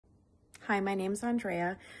Hi, my name's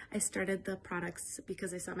Andrea. I started the products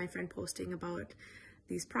because I saw my friend posting about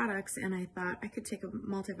these products and I thought I could take a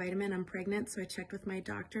multivitamin. I'm pregnant, so I checked with my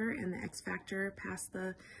doctor and the X Factor passed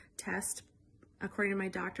the test according to my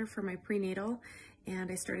doctor for my prenatal,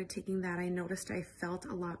 and I started taking that. I noticed I felt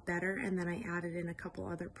a lot better, and then I added in a couple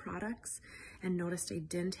other products and noticed I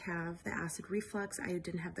didn't have the acid reflux. I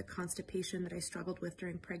didn't have the constipation that I struggled with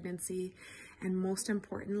during pregnancy, and most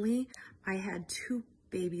importantly, I had two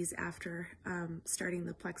babies after starting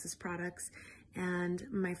the Plexus products, and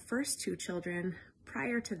my first two children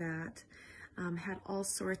prior to that had all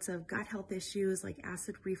sorts of gut health issues like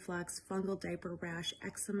acid reflux, fungal diaper rash,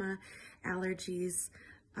 eczema, allergies,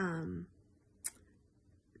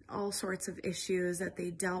 all sorts of issues that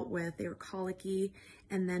they dealt with. They were colicky,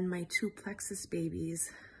 and then my two Plexus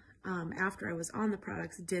babies, after I was on the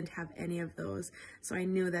products, didn't have any of those. So I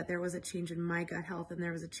knew that there was a change in my gut health and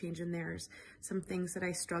there was a change in theirs. Some things that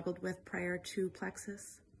I struggled with prior to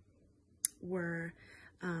Plexus were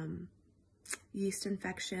yeast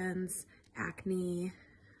infections, acne,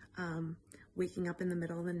 waking up in the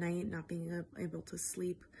middle of the night, not being able to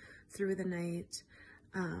sleep through the night,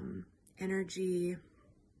 energy,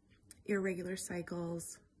 irregular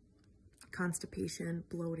cycles, constipation,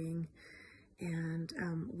 bloating, and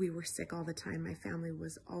we were sick all the time. My family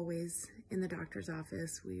was always in the doctor's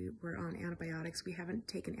office. We were on antibiotics. We haven't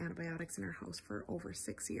taken antibiotics in our house for over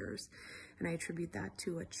 6 years, and I attribute that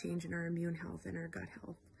to a change in our immune health and our gut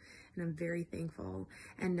health, and I'm very thankful.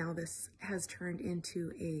 And now this has turned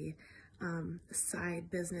into a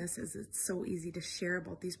side business, as it's so easy to share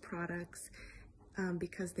about these products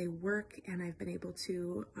because they work, and I've been able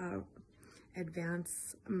to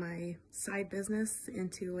advance my side business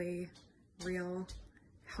into a real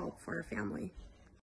help for our family.